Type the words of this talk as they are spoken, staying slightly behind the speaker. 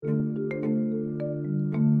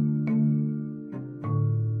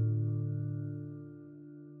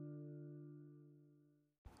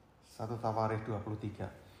1 Tawarikh 23.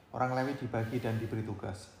 Orang Lewi dibagi dan diberi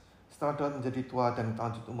tugas. Setelah Daud menjadi tua dan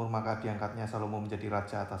lanjut umur, maka diangkatnya Salomo menjadi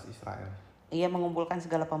raja atas Israel. Ia mengumpulkan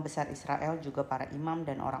segala pembesar Israel, juga para imam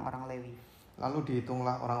dan orang-orang Lewi. Lalu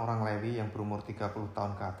dihitunglah orang-orang Lewi yang berumur 30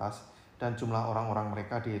 tahun ke atas, dan jumlah orang-orang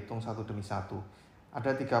mereka dihitung satu demi satu.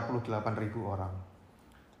 Ada 38.000 orang.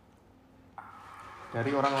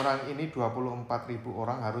 Dari orang-orang ini 24.000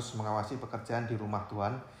 orang harus mengawasi pekerjaan di rumah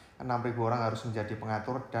Tuhan, 6.000 orang harus menjadi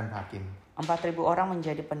pengatur dan hakim. 4.000 orang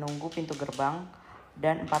menjadi penunggu pintu gerbang,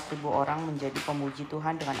 dan 4.000 orang menjadi pemuji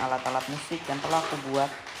Tuhan dengan alat-alat musik yang telah aku buat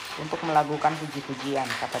untuk melakukan puji-pujian,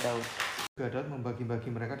 kata Daud. Daud membagi-bagi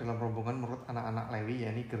mereka dalam rombongan menurut anak-anak Lewi,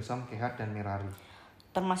 yakni Gersom, Kehat, dan Merari.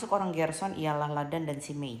 Termasuk orang Gerson ialah Ladan dan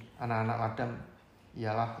Simei. Anak-anak Ladan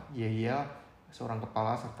ialah Yehiel, seorang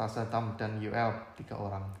kepala, serta Zatam dan Yoel, 3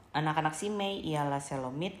 orang. Anak-anak Simei ialah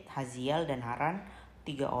Selomit, Haziel, dan Haran,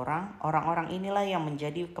 3 orang. Orang-orang inilah yang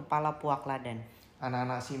menjadi kepala puak Ladan.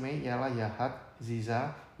 Anak-anak Simei ialah Yahat,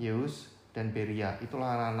 Ziza, Yeus, dan Beria.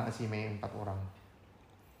 Itulah anak-anak Simei, 4 orang.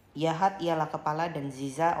 Yahat ialah kepala dan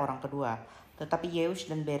Ziza orang kedua. Tetapi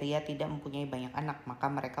Yeus dan Beria tidak mempunyai banyak anak,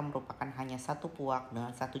 maka mereka merupakan hanya satu puak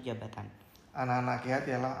dengan satu jabatan. Anak-anak Kehat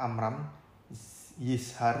ialah Amram,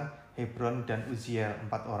 Yishar, Hebron, dan Uziel,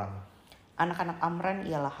 4 orang. Anak-anak Amran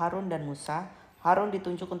ialah Harun dan Musa. Harun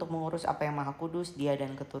ditunjuk untuk mengurus apa yang maha kudus, dia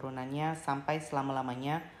dan keturunannya sampai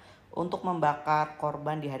selama-lamanya, untuk membakar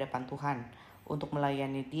korban di hadapan Tuhan, untuk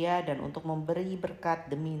melayani dia dan untuk memberi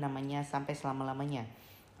berkat demi namanya sampai selama-lamanya.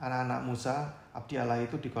 Anak-anak Musa, abdi Allah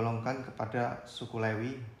itu digolongkan kepada suku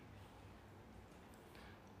Lewi.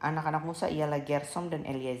 Anak-anak Musa ialah Gersom dan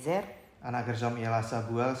Eliezer. Anak Gersom ialah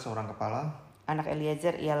Sabuel, seorang kepala. Anak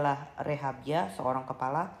Eliezer ialah Rehabia, seorang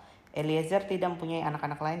kepala. Eliezer tidak mempunyai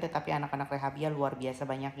anak-anak lain, tetapi anak-anak Rehabia luar biasa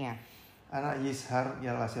banyaknya. Anak Yishar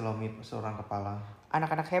ialah Selomit, seorang kepala.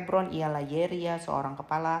 Anak-anak Hebron ialah Yeria, seorang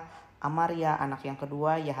kepala. Amaria, anak yang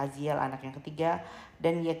kedua. Yahaziel, anak yang ketiga.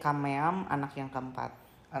 Dan Yekameam, anak yang keempat.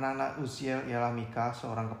 Anak-anak Uziel ialah Mika,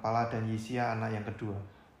 seorang kepala, dan Yisia, anak yang kedua.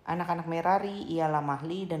 Anak-anak Merari ialah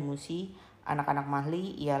Mahli dan Musi. Anak-anak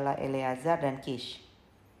Mahli ialah Eleazar dan Kish.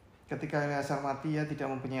 Ketika Eleazar mati, ia tidak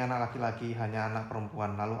mempunyai anak laki-laki, hanya anak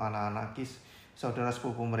perempuan. Lalu anak-anak Kish, saudara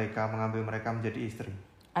sepupu mereka, mengambil mereka menjadi istri.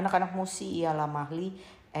 Anak-anak Musi ialah Mahli,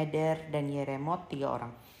 Eder, dan Yeremot, 3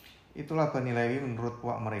 orang. Itulah Bani Lewi menurut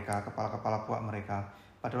puak mereka, kepala-kepala puak mereka.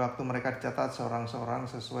 Pada waktu mereka dicatat seorang-seorang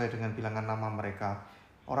sesuai dengan bilangan nama mereka.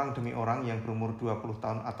 Orang demi orang yang berumur 20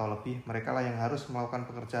 tahun atau lebih, mereka lah yang harus melakukan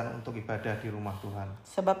pekerjaan untuk ibadah di rumah Tuhan.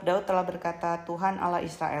 Sebab Daud telah berkata, Tuhan Allah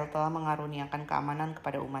Israel telah mengaruniakan keamanan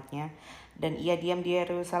kepada umatnya, dan ia diam di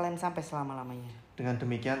Yerusalem sampai selama-lamanya. Dengan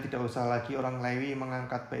demikian tidak usah lagi orang Lewi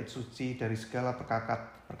mengangkat bait suci dari segala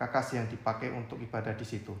perkakas yang dipakai untuk ibadah di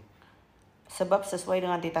situ. Sebab sesuai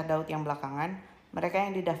dengan titah Daud yang belakangan, mereka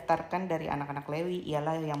yang didaftarkan dari anak-anak Lewi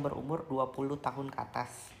ialah yang berumur 20 tahun ke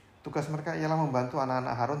atas. Tugas mereka ialah membantu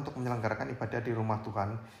anak-anak Harun untuk menyelenggarakan ibadah di rumah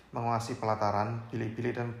Tuhan, menguasai pelataran,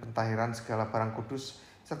 bilik-bilik dan pentahiran segala barang kudus,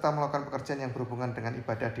 serta melakukan pekerjaan yang berhubungan dengan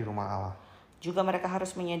ibadah di rumah Allah. Juga mereka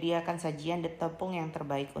harus menyediakan sajian dan tepung yang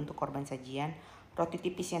terbaik untuk korban sajian, roti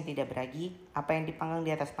tipis yang tidak beragi, apa yang dipanggang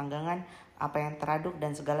di atas panggangan, apa yang teraduk,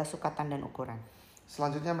 dan segala sukatan dan ukuran.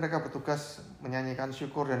 Selanjutnya mereka bertugas menyanyikan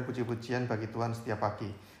syukur dan puji-pujian bagi Tuhan setiap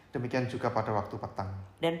pagi. Demikian juga pada waktu petang.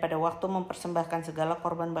 Dan pada waktu mempersembahkan segala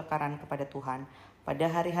korban bakaran kepada Tuhan, pada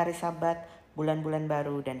hari-hari Sabat, bulan-bulan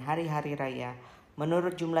baru, dan hari-hari raya,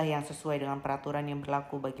 menurut jumlah yang sesuai dengan peraturan yang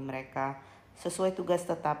berlaku bagi mereka, sesuai tugas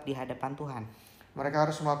tetap di hadapan Tuhan. Mereka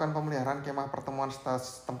harus melakukan pemeliharaan kemah pertemuan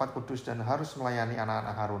tempat kudus dan harus melayani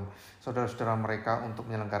anak-anak Harun, saudara-saudara mereka,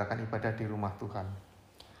 untuk menyelenggarakan ibadah di rumah Tuhan.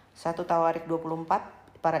 1 Tawarikh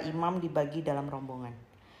 24, para imam dibagi dalam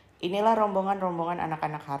rombongan. Inilah rombongan-rombongan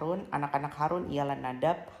anak-anak Harun. Anak-anak Harun ialah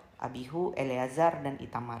Nadab, Abihu, Eleazar, dan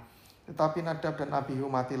Itamar. Tetapi Nadab dan Abihu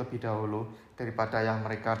mati lebih dahulu daripada yang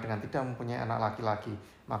mereka dengan tidak mempunyai anak laki-laki.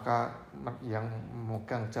 Maka yang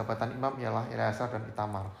memegang jabatan imam ialah Eleazar dan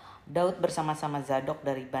Itamar. Daud bersama-sama Zadok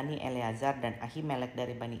dari Bani Eleazar dan Ahimelek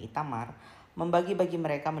dari Bani Itamar membagi-bagi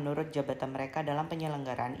mereka menurut jabatan mereka dalam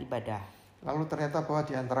penyelenggaraan ibadah. Lalu ternyata bahwa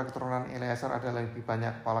di antara keturunan Eleazar ada lebih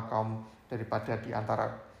banyak kepala kaum daripada di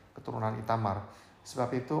antara keturunan Itamar.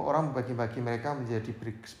 Sebab itu orang membagi-bagi mereka menjadi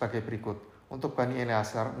sebagai berikut. Untuk Bani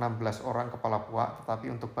Eleazar 16 orang kepala puak,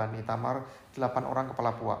 tetapi untuk Bani Itamar 8 orang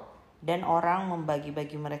kepala puak. Dan orang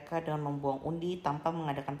membagi-bagi mereka dengan membuang undi tanpa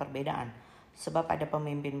mengadakan perbedaan. Sebab ada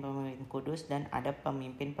pemimpin-pemimpin kudus dan ada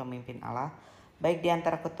pemimpin-pemimpin Allah, baik di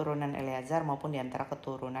antara keturunan Eleazar maupun di antara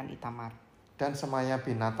keturunan Itamar. Dan Semaya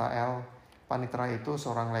bin Natael, Panitera itu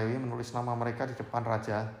seorang Lewi menulis nama mereka di depan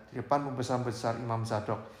raja, di depan pembesar-besar Imam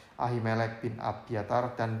Zadok, Ahimelek bin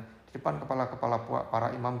Abiatar, dan di depan kepala-kepala puak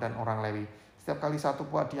para imam dan orang Lewi. Setiap kali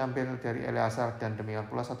satu puak diambil dari Eleazar dan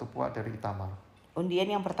demikian pula satu puak dari Itamar.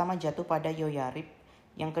 Undian yang pertama jatuh pada Yoyarib,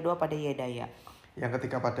 yang kedua pada Yedaya, yang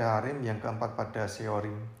ketiga pada Harim, yang keempat pada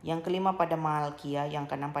Seorim, yang kelima pada Malkia, yang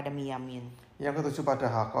keenam pada Miyamin, yang ketujuh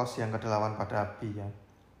pada Hakos, yang kedelapan pada Abiya,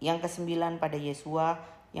 yang kesembilan pada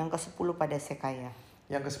Yesua, yang ke-10 pada Sekaya,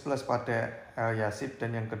 yang ke-11 pada Eliasib,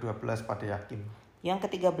 dan yang ke-12 pada Yakin, yang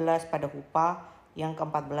ke-13 pada Hupa, yang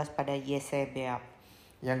ke-14 pada Yesebeab,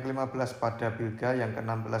 yang ke-15 pada Bilga, yang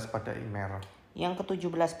ke-16 pada Imer, yang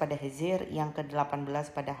ke-17 pada Hezir, yang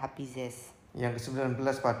ke-18 pada Hapizes, yang ke-19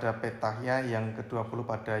 pada Petahya, yang ke-20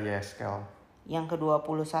 pada Yeskel, yang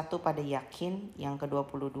ke-21 pada Yakin, yang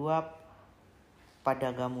ke-22 pada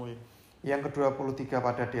Gamul, yang ke-23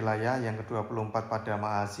 pada Delaya, yang ke-24 pada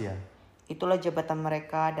Maazia. Itulah jabatan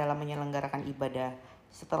mereka dalam menyelenggarakan ibadah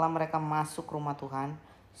setelah mereka masuk rumah Tuhan,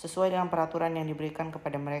 sesuai dengan peraturan yang diberikan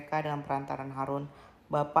kepada mereka dalam perantaran Harun,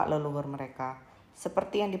 bapak leluhur mereka,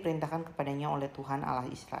 seperti yang diperintahkan kepadanya oleh Tuhan Allah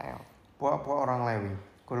Israel. Puak-puak orang Lewi,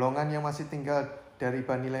 golongan yang masih tinggal dari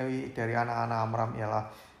Bani Lewi, dari anak-anak Amram ialah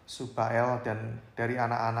Subael, dan dari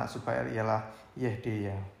anak-anak Subael ialah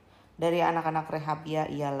Yehdeya. Dari anak-anak Rehabia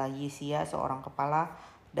ialah Yisia seorang kepala,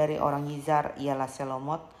 dari orang Yizar ialah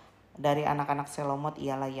Selomot, dari anak-anak Selomot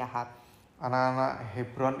ialah Yahat. Anak-anak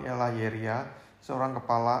Hebron ialah Yeria, seorang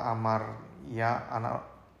kepala, Amaria, anak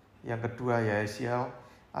yang kedua Yaesiel,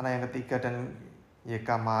 anak yang ketiga, dan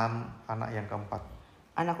Yekamam, anak yang keempat.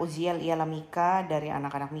 Anak Uziel ialah Mika, dari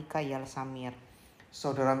anak-anak Mika ialah Samir.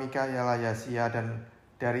 Saudara Mika ialah Yasia, dan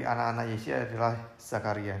dari anak-anak Yasia adalah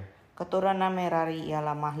Zakaria. Keturunan Merari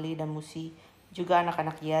ialah Mahli dan Musi, juga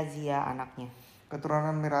anak-anak Yazia anaknya.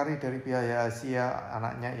 Keturunan Merari dari pihak Yasia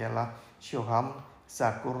anaknya ialah Shoham,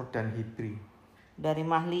 Zakur, dan Hibri. Dari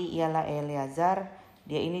Mahli ialah Eleazar,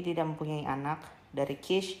 dia ini tidak mempunyai anak. Dari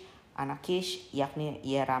Kish, anak Kish yakni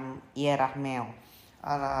Yerahmeel.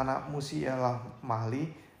 Anak-anak Musi ialah Mahli,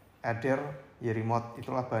 Eder, Yerimot.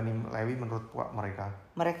 Itulah Bani Lewi menurut puak mereka.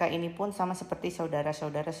 Mereka ini pun sama seperti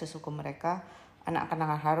saudara-saudara sesuku mereka.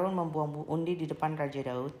 Anak-anak Harun membuang undi di depan Raja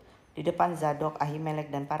Daud, di depan Zadok, Ahimelek,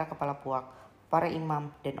 dan para kepala puak, para imam,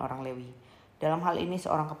 dan orang Lewi. Dalam hal ini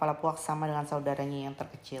seorang kepala puak sama dengan saudaranya yang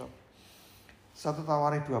terkecil. 1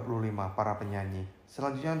 Tawarikh 25, para penyanyi.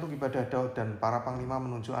 Selanjutnya untuk ibadah Daud dan para panglima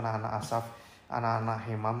menunjuk anak-anak Asaf, anak-anak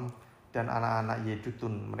Hemam, dan anak-anak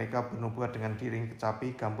Yedutun. Mereka bernubuat dengan diiring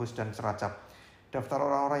kecapi, gambus, dan seracap. Daftar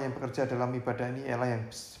orang-orang yang bekerja dalam ibadah ini ialah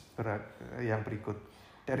yang berikut.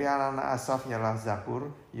 Dari anak-anak Asaf ialah Zakur,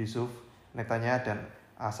 Yusuf, Netanya, dan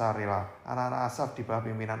Asarela. Anak-anak Asaf di bawah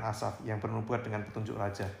pimpinan Asaf yang bernubuat dengan petunjuk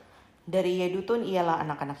raja. Dari Yedutun ialah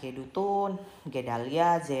anak-anak Yedutun,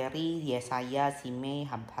 Gedalia, Zeri, Yesaya, Simei,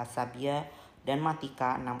 Hasabia, dan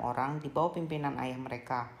Matika, 6 orang di bawah pimpinan ayah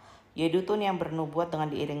mereka. Yedutun yang bernubuat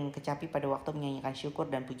dengan diiring kecapi pada waktu menyanyikan syukur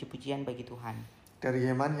dan puji-pujian bagi Tuhan. Dari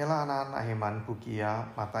Heman ialah anak-anak Heman,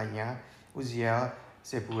 Bukia, Matanya, Uziel,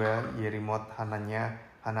 Sebuel, Yerimot,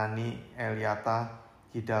 Hanani, Eliata,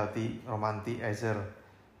 Hidalti, Romanti, Ezer,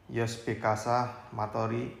 Yosbekasa,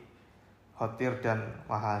 Matori, Hotir, dan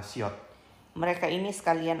Mahasiot. Mereka ini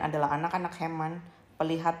sekalian adalah anak-anak Heman,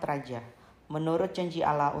 pelihat raja, menurut janji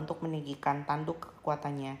Allah untuk meninggikan tanduk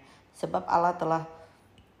kekuatannya, sebab Allah telah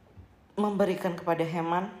memberikan kepada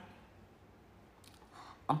Heman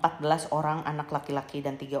 14 orang anak laki-laki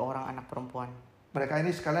dan 3 orang anak perempuan. Mereka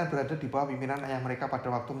ini sekalian berada di bawah pimpinan ayah mereka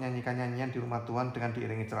pada waktu menyanyikan nyanyian di rumah Tuhan dengan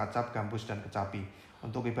diiringi ceracap, gambus, dan kecapi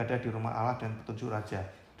untuk ibadah di rumah Allah dan petunjuk raja.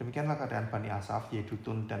 Demikianlah keadaan Bani Asaf,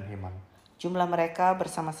 Yedutun, dan Heman. Jumlah mereka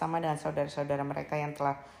bersama-sama dengan saudara-saudara mereka yang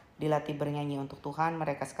telah dilatih bernyanyi untuk Tuhan,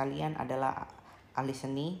 mereka sekalian adalah ahli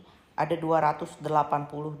seni, ada 288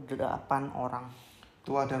 orang.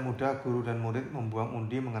 Tua dan muda, guru dan murid membuang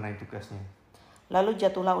undi mengenai tugasnya. Lalu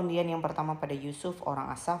jatuhlah undian yang pertama pada Yusuf,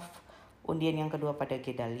 orang Asaf, undian yang kedua pada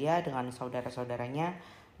Gedalia dengan saudara-saudaranya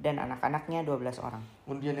dan anak-anaknya 12 orang.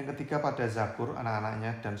 Undian yang ketiga pada Zakur,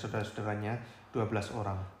 anak-anaknya dan saudara-saudaranya 12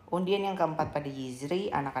 orang. Undian yang keempat pada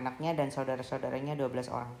Yizri, anak-anaknya dan saudara-saudaranya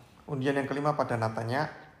 12 orang. Undian yang kelima pada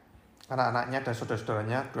Natanya, anak-anaknya dan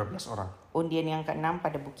saudara-saudaranya 12 orang. Undian yang keenam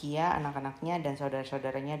pada Bukia, anak-anaknya dan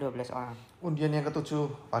saudara-saudaranya 12 orang. Undian yang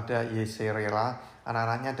ketujuh pada Yeserela,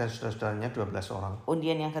 anak-anaknya dan saudara-saudaranya 12 orang.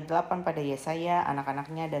 Undian yang kedelapan pada Yesaya,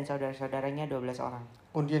 anak-anaknya dan saudara-saudaranya 12 orang.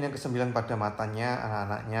 Undian yang kesembilan pada Matanya,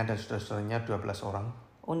 anak-anaknya dan saudara-saudaranya 12 orang.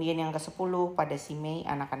 Undian yang ke-10 pada Simei,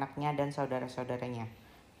 anak-anaknya dan saudara-saudaranya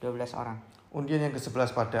 12 orang. Undian yang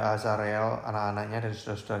ke-11 pada Azareel, anak-anaknya dan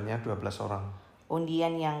saudara-saudaranya 12 orang.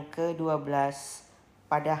 Undian yang ke-12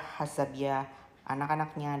 pada Hasabia,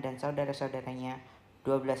 anak-anaknya dan saudara-saudaranya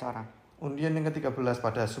 12 orang. Undian yang ke-13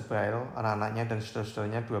 pada Subail, anak-anaknya dan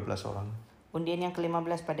saudara-saudaranya 12 orang. Undian yang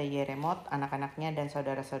ke-15 pada Yeremot, anak-anaknya dan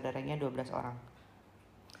saudara-saudaranya 12 orang.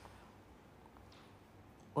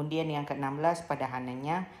 Undian yang ke-16 pada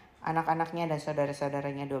Hananya, anak-anaknya dan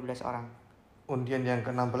saudara-saudaranya 12 orang. Undian yang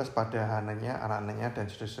ke-16 pada Hananya, anak-anaknya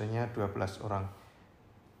dan saudara-saudaranya 12 orang.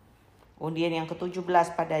 Undian yang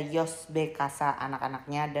ke-17 pada Yosbekasa,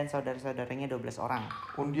 anak-anaknya dan saudara-saudaranya 12 orang.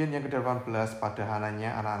 Undian yang ke-18 pada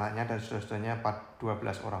Hananya, anak-anaknya dan saudara-saudaranya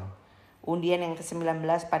 12 orang. Undian yang ke-19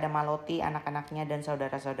 pada Maloti, anak-anaknya dan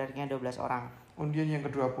saudara-saudaranya 12 orang. Undian yang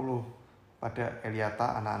ke-20 pada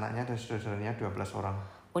Eliata, anak-anaknya dan saudara-saudaranya 12 orang.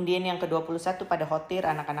 Undian yang ke-21 pada Hotir,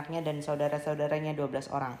 anak-anaknya dan saudara-saudaranya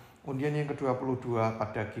 12 orang. Undian yang ke-22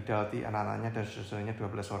 pada Gidalti, anak-anaknya dan saudara-saudaranya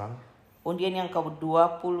 12 orang. Undian yang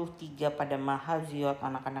ke-23 pada Mahaziot,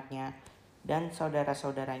 anak-anaknya dan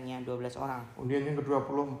saudara-saudaranya 12 orang. Undian yang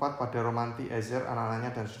ke-24 pada Romanti Ezer,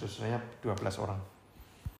 anak-anaknya dan saudara-saudaranya 12 orang.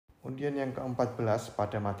 Undian yang ke-14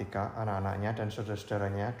 pada Matika, anak-anaknya dan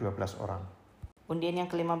saudara-saudaranya 12 orang. Undian yang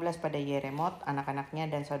ke-15 pada Yeremot, anak-anaknya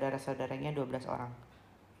dan saudara-saudaranya 12 orang.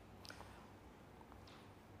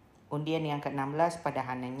 Undian yang ke-16 pada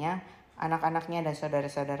Hananya, anak-anaknya dan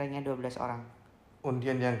saudara-saudaranya 12 orang.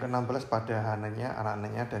 Undian yang ke-16 pada Hananya,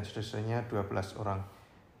 anak-anaknya dan saudara-saudaranya 12 orang.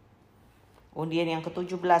 Undian yang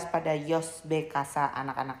ke-17 pada Yosbekasa,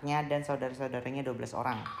 anak-anaknya dan saudara-saudaranya 12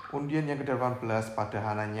 orang. Undian yang ke-18 pada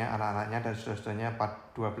Hananya, anak-anaknya dan saudara-saudaranya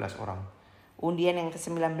 12 orang. Undian yang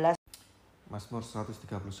ke-19. Mazmur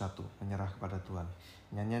 131, menyerah kepada Tuhan.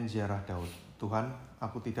 Nyanyian ziarah Daud. Tuhan,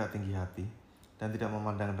 aku tidak tinggi hati dan tidak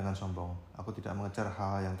memandang dengan sombong. Aku tidak mengejar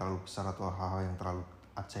hal-hal yang terlalu besar atau hal-hal yang terlalu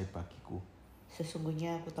ajaib bagiku.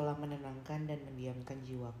 Sesungguhnya aku telah menenangkan dan mendiamkan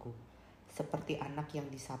jiwaku, seperti anak yang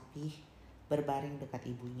disapih berbaring dekat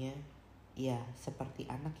ibunya. Ya, seperti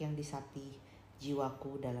anak yang disapih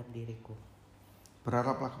jiwaku dalam diriku.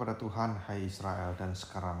 Berharaplah kepada Tuhan, hai Israel, dan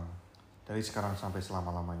dari sekarang sampai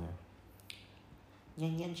selama-lamanya.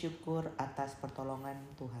 Nyanyian syukur atas pertolongan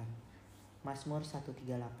Tuhan. Mazmur 138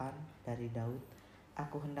 dari Daud.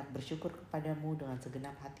 Aku hendak bersyukur kepadamu dengan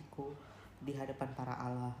segenap hatiku. Di hadapan para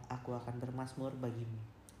Allah, aku akan bermazmur bagimu.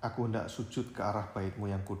 Aku hendak sujud ke arah bait-Mu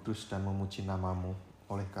yang kudus dan memuji nama-Mu,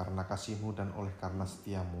 oleh karena kasih-Mu dan oleh karena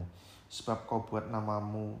setia-Mu. Sebab Kau buat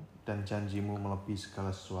nama-Mu dan janji-Mu melebihi segala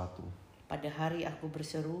sesuatu. Pada hari aku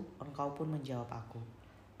berseru, Engkau pun menjawab aku.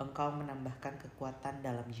 Engkau menambahkan kekuatan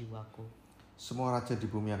dalam jiwaku. Semua raja di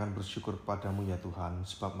bumi akan bersyukur kepadamu ya Tuhan,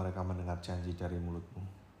 sebab mereka mendengar janji dari mulut-Mu.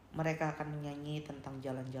 Mereka akan menyanyi tentang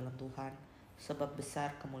jalan-jalan Tuhan, sebab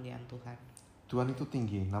besar kemuliaan Tuhan. Tuhan itu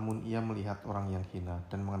tinggi, namun Ia melihat orang yang hina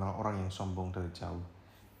dan mengenal orang yang sombong dari jauh.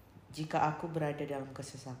 Jika aku berada dalam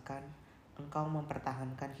kesesakan, Engkau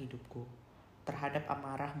mempertahankan hidupku. Terhadap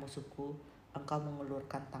amarah musuhku, Engkau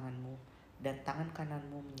mengulurkan tangan-Mu, dan tangan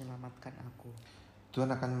kanan-Mu menyelamatkan aku.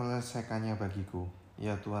 Tuhan akan menyelesaikannya bagiku.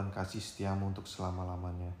 Ya Tuhan, kasih setia-Mu untuk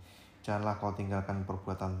selama-lamanya. Janganlah Kau tinggalkan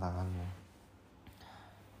perbuatan tangan-Mu.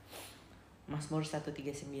 Mazmur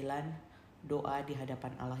 139, doa di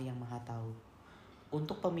hadapan Allah yang Maha Tahu.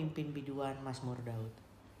 Untuk pemimpin biduan Mazmur Daud.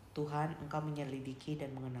 Tuhan, Engkau menyelidiki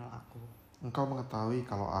dan mengenal aku. Engkau mengetahui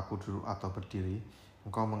kalau aku duduk atau berdiri.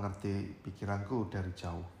 Engkau mengerti pikiranku dari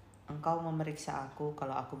jauh. Engkau memeriksa aku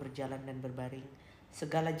kalau aku berjalan dan berbaring.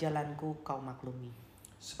 Segala jalanku Kau maklumi.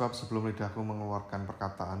 Sebab sebelum lidahku mengeluarkan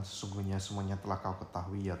perkataan, sesungguhnya semuanya telah Kau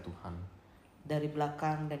ketahui ya Tuhan. Dari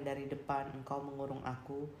belakang dan dari depan Engkau mengurung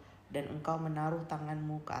aku, dan Engkau menaruh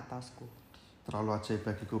tangan-Mu ke atasku. Terlalu ajaib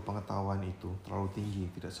bagiku pengetahuan itu, terlalu tinggi,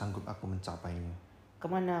 tidak sanggup aku mencapainya.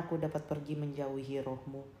 Kemana aku dapat pergi menjauhi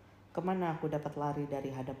roh-Mu? Kemana aku dapat lari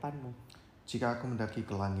dari hadapan-Mu? Jika aku mendaki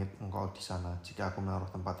ke langit, Engkau di sana. Jika aku menaruh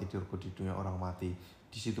tempat tidurku di dunia orang mati,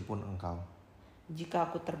 di situ pun Engkau.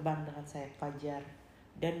 Jika aku terbang dengan sayap fajar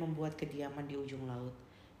dan membuat kediaman di ujung laut,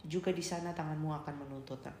 juga di sana tangan-Mu akan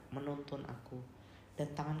menuntun aku, dan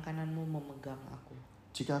tangan kanan-Mu memegang aku.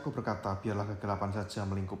 Jika aku berkata, biarlah kegelapan saja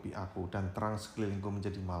melingkupi aku, dan terang sekelilingku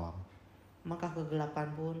menjadi malam, maka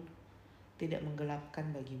kegelapan pun tidak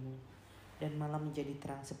menggelapkan bagimu, dan malam menjadi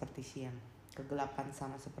terang seperti siang. Kegelapan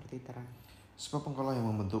sama seperti terang. Sebab Engkaulah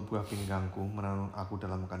yang membentuk buah pinggangku, menenun aku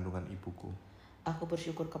dalam kandungan ibuku. Aku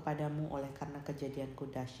bersyukur kepadamu oleh karena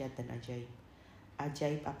kejadianku dahsyat dan ajaib.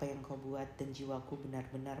 Ajaib apa yang Kau buat, dan jiwaku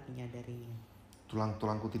benar-benar menyadarinya.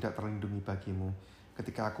 Tulang-tulangku tidak terlindungi bagimu,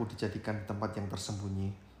 ketika aku dijadikan di tempat yang tersembunyi,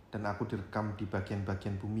 dan aku direkam di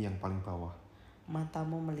bagian-bagian bumi yang paling bawah.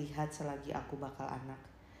 Matamu melihat selagi aku bakal anak,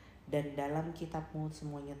 dan dalam kitab-Mu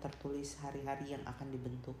semuanya tertulis hari-hari yang akan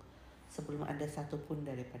dibentuk, sebelum ada satupun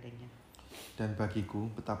daripadanya. Dan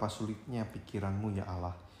bagiku betapa sulitnya pikiran-Mu ya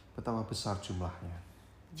Allah, betapa besar jumlahnya.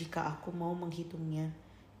 Jika aku mau menghitungnya,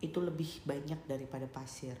 itu lebih banyak daripada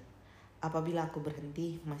pasir. Apabila aku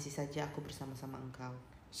berhenti, masih saja aku bersama-sama Engkau.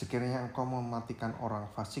 Sekiranya Engkau mematikan orang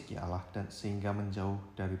fasik ya Allah, dan sehingga menjauh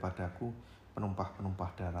daripadaku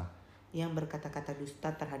penumpah-penumpah darah, Yang berkata-kata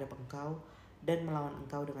dusta terhadap Engkau dan melawan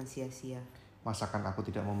Engkau dengan sia-sia. masakan aku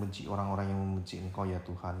tidak membenci orang-orang yang membenci Engkau ya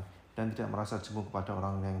Tuhan, dan tidak merasa jemu kepada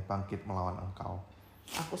orang yang bangkit melawan Engkau.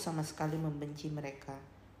 Aku sama sekali membenci mereka.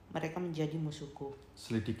 Mereka menjadi musuhku.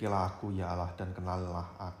 Selidikilah aku ya Allah, dan kenalilah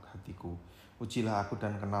hatiku. Ujilah aku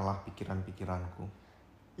dan kenallah pikiran-pikiranku.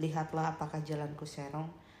 Lihatlah apakah jalanku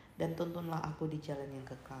serong, dan tuntunlah aku di jalan yang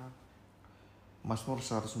kekal. Mazmur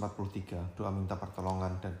 143, doa minta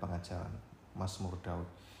pertolongan dan pengajaran. Mazmur Daud.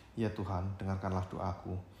 Ya Tuhan, dengarkanlah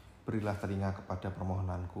doaku, berilah telinga kepada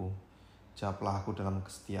permohonanku. Jawablah aku dalam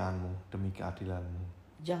kesetiaan-Mu demi keadilan-Mu.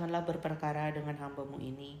 Janganlah berperkara dengan hamba-Mu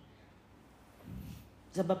ini,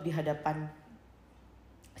 sebab di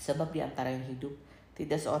antara yang hidup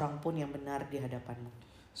tidak seorang pun yang benar di hadapan-Mu.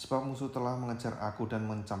 Sebab musuh telah mengejar aku dan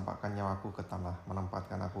mencampakkan nyawaku ke tanah,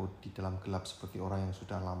 menempatkan aku di dalam gelap seperti orang yang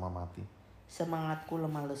sudah lama mati. Semangatku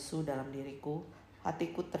lemah lesu dalam diriku,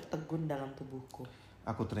 hatiku tertegun dalam tubuhku.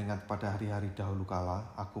 Aku teringat pada hari-hari dahulu kala,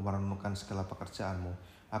 aku merenungkan segala pekerjaan-Mu,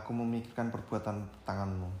 aku memikirkan perbuatan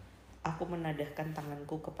tangan-Mu. Aku menadahkan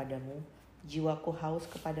tanganku kepadamu, jiwaku haus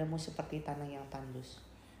kepadamu seperti tanah yang tandus.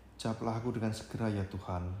 Jawablah aku dengan segera ya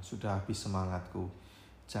Tuhan, sudah habis semangatku.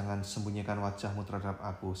 Jangan sembunyikan wajah-Mu terhadap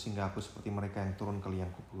aku, sehingga aku seperti mereka yang turun ke liang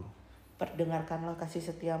kubur. Perdengarkanlah kasih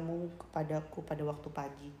setiamu kepadaku pada waktu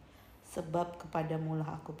pagi, sebab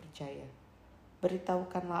kepadamulah aku percaya.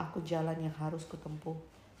 Beritahukanlah aku jalan yang harus kutempuh,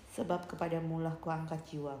 sebab kepadamulah kuangkat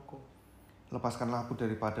jiwaku. Lepaskanlah aku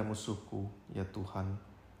daripada musuhku, ya Tuhan,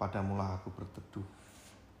 padamulah aku berteduh.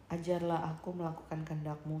 Ajarlah aku melakukan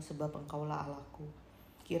kehendak-Mu, sebab Engkaulah Allahku.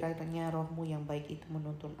 Kiranya roh-Mu yang baik itu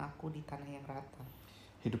menuntun aku di tanah yang rata.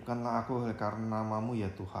 Hidupkanlah aku oleh karena nama-Mu ya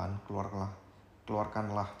Tuhan,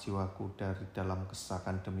 keluarkanlah jiwaku dari dalam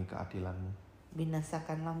kesesakan demi keadilan-Mu.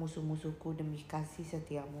 Binasakanlah musuh-musuhku demi kasih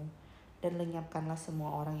setiamu, dan lenyapkanlah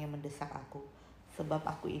semua orang yang mendesak aku, sebab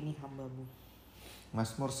aku ini hamba-Mu.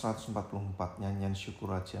 Mazmur 144, nyanyian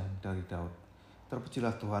syukur raja dari Daud.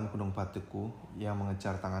 Terpujilah Tuhan gunung batuku, yang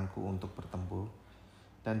mengejar tanganku untuk bertempur,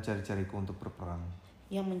 dan jari-jariku untuk berperang.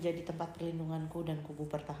 Yang menjadi tempat perlindunganku dan kubu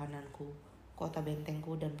pertahananku, kota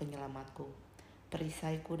bentengku dan penyelamatku,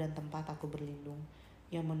 perisaiku dan tempat aku berlindung,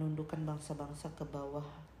 yang menundukkan bangsa-bangsa ke bawah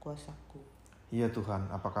kuasaku. Ya Tuhan,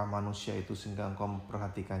 apakah manusia itu sehingga Engkau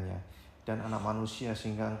memperhatikannya, dan anak manusia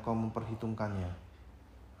sehingga Engkau memperhitungkannya?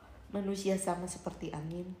 Manusia sama seperti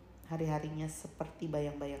angin, hari-harinya seperti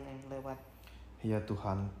bayang-bayang yang lewat. Ya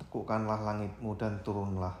Tuhan, tekukkanlah langit-Mu dan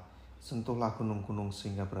turunlah, sentuhlah gunung-gunung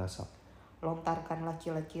sehingga berasap. Lontarkanlah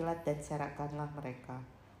kilat-kilat dan serakkanlah mereka.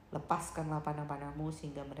 Lepaskanlah panah-panah-Mu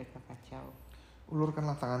sehingga mereka kacau.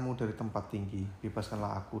 Ulurkanlah tangan-Mu dari tempat tinggi,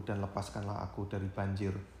 bebaskanlah aku dan lepaskanlah aku dari banjir,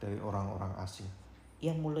 dari orang-orang asing.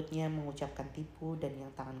 Yang mulutnya mengucapkan tipu dan yang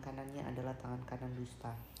tangan kanannya adalah tangan kanan dusta.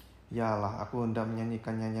 Ya Allah, aku hendak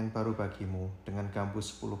menyanyikan nyanyian baru bagi-Mu, dengan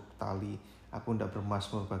gambus 10 tali, aku hendak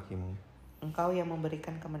bermazmur bagi-Mu. Engkau yang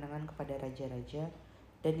memberikan kemenangan kepada raja-raja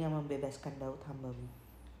dan yang membebaskan Daud hamba-Mu.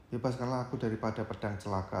 Bebaskanlah aku daripada pedang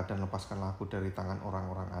celaka dan lepaskanlah aku dari tangan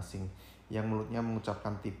orang-orang asing, yang mulutnya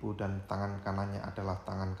mengucapkan tipu dan tangan kanannya adalah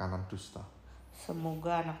tangan kanan dusta.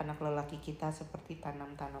 Semoga anak-anak lelaki kita seperti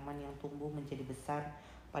tanaman yang tumbuh menjadi besar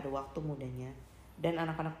pada waktu mudanya, dan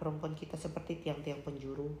anak-anak perempuan kita seperti tiang-tiang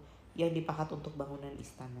penjuru yang dipahat untuk bangunan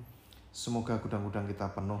istana. Semoga gudang-gudang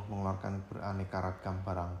kita penuh mengeluarkan beraneka ragam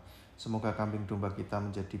barang. Semoga kambing domba kita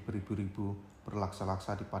menjadi beribu-ribu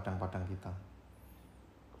berlaksa-laksa di padang-padang kita.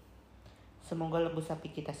 Semoga lembu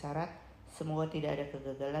sapi kita syarat, semoga tidak ada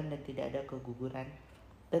kegagalan dan tidak ada keguguran,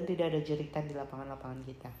 dan tidak ada jeritan di lapangan-lapangan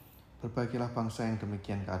kita. Berbahagialah bangsa yang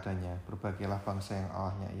demikian keadaannya, berbahagialah bangsa yang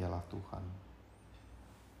Allahnya ialah Tuhan.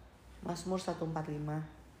 Mazmur 145,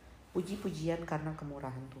 puji-pujian karena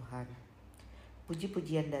kemurahan Tuhan.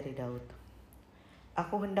 Puji-pujian dari Daud.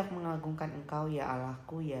 Aku hendak mengagungkan Engkau ya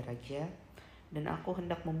Allahku ya Raja, dan aku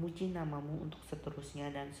hendak memuji nama-Mu untuk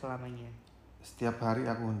seterusnya dan selamanya. Setiap hari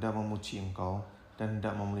aku hendak memuji Engkau dan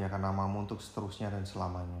hendak memuliakan nama-Mu untuk seterusnya dan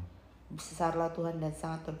selamanya. Besarlah Tuhan dan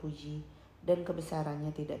sangat terpuji, dan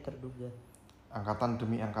kebesarannya tidak terduga. Angkatan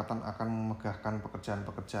demi angkatan akan memegahkan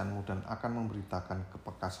pekerjaan-pekerjaan-Mu dan akan memberitakan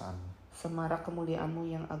kepekasan-Mu. Semarak kemuliaan-Mu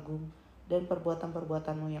yang agung dan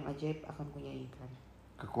perbuatan-perbuatan-Mu yang ajaib akan kunyanyikan.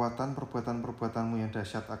 Kekuatan perbuatan-perbuatan-Mu yang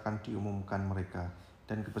dahsyat akan diumumkan mereka,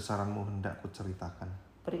 dan kebesaran-Mu hendak kuceritakan.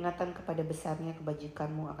 Peringatan kepada besarnya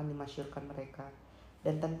kebajikanmu akan dimasyurkan mereka,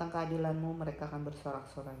 dan tentang keadilanmu mereka akan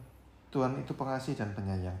bersorak-sorai. Tuhan itu pengasih dan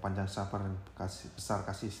penyayang, panjang sabar dan besar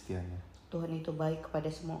kasih setianya. Tuhan itu baik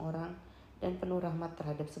kepada semua orang, dan penuh rahmat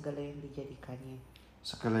terhadap segala yang dijadikannya.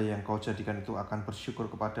 Segala yang kau jadikan itu akan bersyukur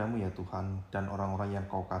kepadamu ya Tuhan, dan orang-orang yang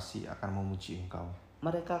kau kasih akan memuji Engkau.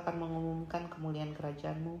 Mereka akan mengumumkan kemuliaan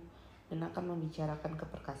kerajaanmu, dan akan membicarakan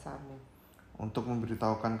keperkasaanmu. Untuk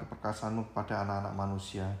memberitahukan keperkasaanmu kepada anak-anak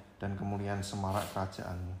manusia dan kemuliaan semarak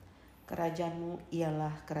kerajaanmu. Kerajaanmu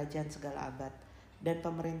ialah kerajaan segala abad, dan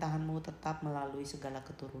pemerintahanmu tetap melalui segala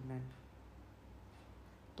keturunan.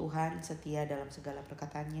 Tuhan setia dalam segala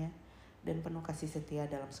perkataannya, dan penuh kasih setia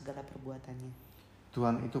dalam segala perbuatannya.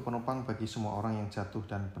 Tuhan itu penopang bagi semua orang yang jatuh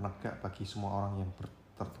dan penegak bagi semua orang yang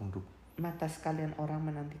tertunduk. Mata sekalian orang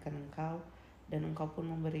menantikan Engkau, dan Engkau pun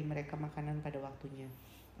memberi mereka makanan pada waktunya.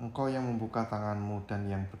 Engkau yang membuka tanganmu dan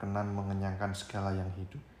yang berkenan mengenyangkan segala yang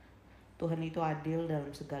hidup. Tuhan itu adil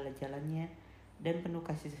dalam segala jalannya, dan penuh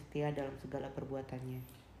kasih setia dalam segala perbuatannya.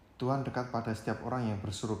 Tuhan dekat pada setiap orang yang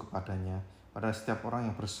berseru kepadanya, pada setiap orang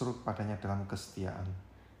yang berseru kepadanya dalam kesetiaan.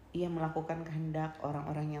 Ia melakukan kehendak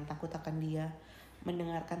orang-orang yang takut akan Dia,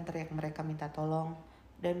 mendengarkan teriak mereka minta tolong,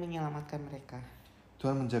 dan menyelamatkan mereka.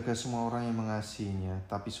 Tuhan menjaga semua orang yang mengasihinya,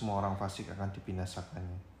 tapi semua orang fasik akan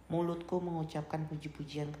dibinasakannya. Mulutku mengucapkan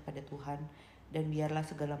puji-pujian kepada Tuhan, dan biarlah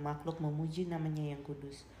segala makhluk memuji namanya yang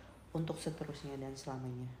kudus, untuk seterusnya dan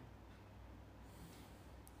selamanya.